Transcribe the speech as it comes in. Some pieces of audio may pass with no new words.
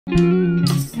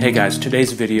Hey guys,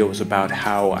 today's video is about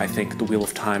how I think the Wheel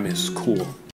of Time is cool.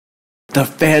 The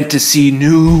fantasy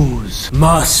news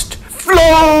must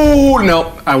flow!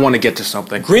 No, I want to get to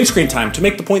something. Green screen time to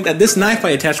make the point that this knife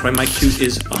I attached to my mic to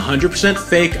is 100%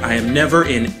 fake. I am never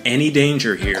in any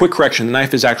danger here. Quick correction, the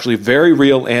knife is actually very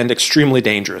real and extremely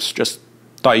dangerous. Just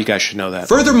thought you guys should know that.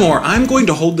 Furthermore, I'm going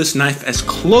to hold this knife as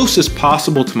close as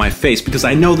possible to my face because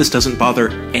I know this doesn't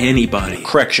bother anybody.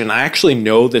 Correction, I actually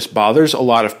know this bothers a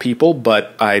lot of people,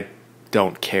 but I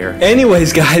don't care.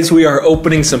 Anyways, guys, we are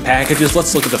opening some packages.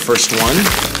 Let's look at the first one.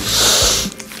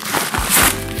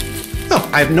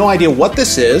 Oh, I have no idea what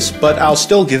this is, but I'll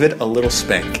still give it a little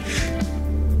spank.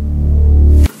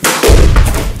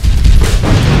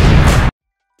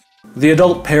 The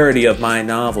adult parody of my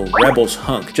novel, Rebels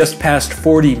Hunk, just passed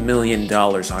 $40 million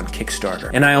on Kickstarter,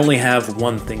 and I only have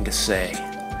one thing to say.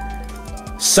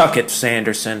 Suck it,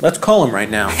 Sanderson. Let's call him right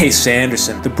now. Hey,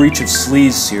 Sanderson, the Breach of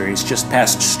Sleaze series just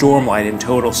passed Stormlight in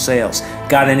total sales.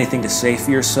 Got anything to say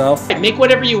for yourself? Make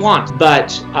whatever you want,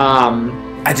 but,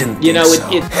 I didn't think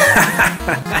so.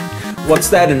 What's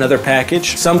that, another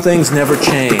package? Some things never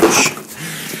change.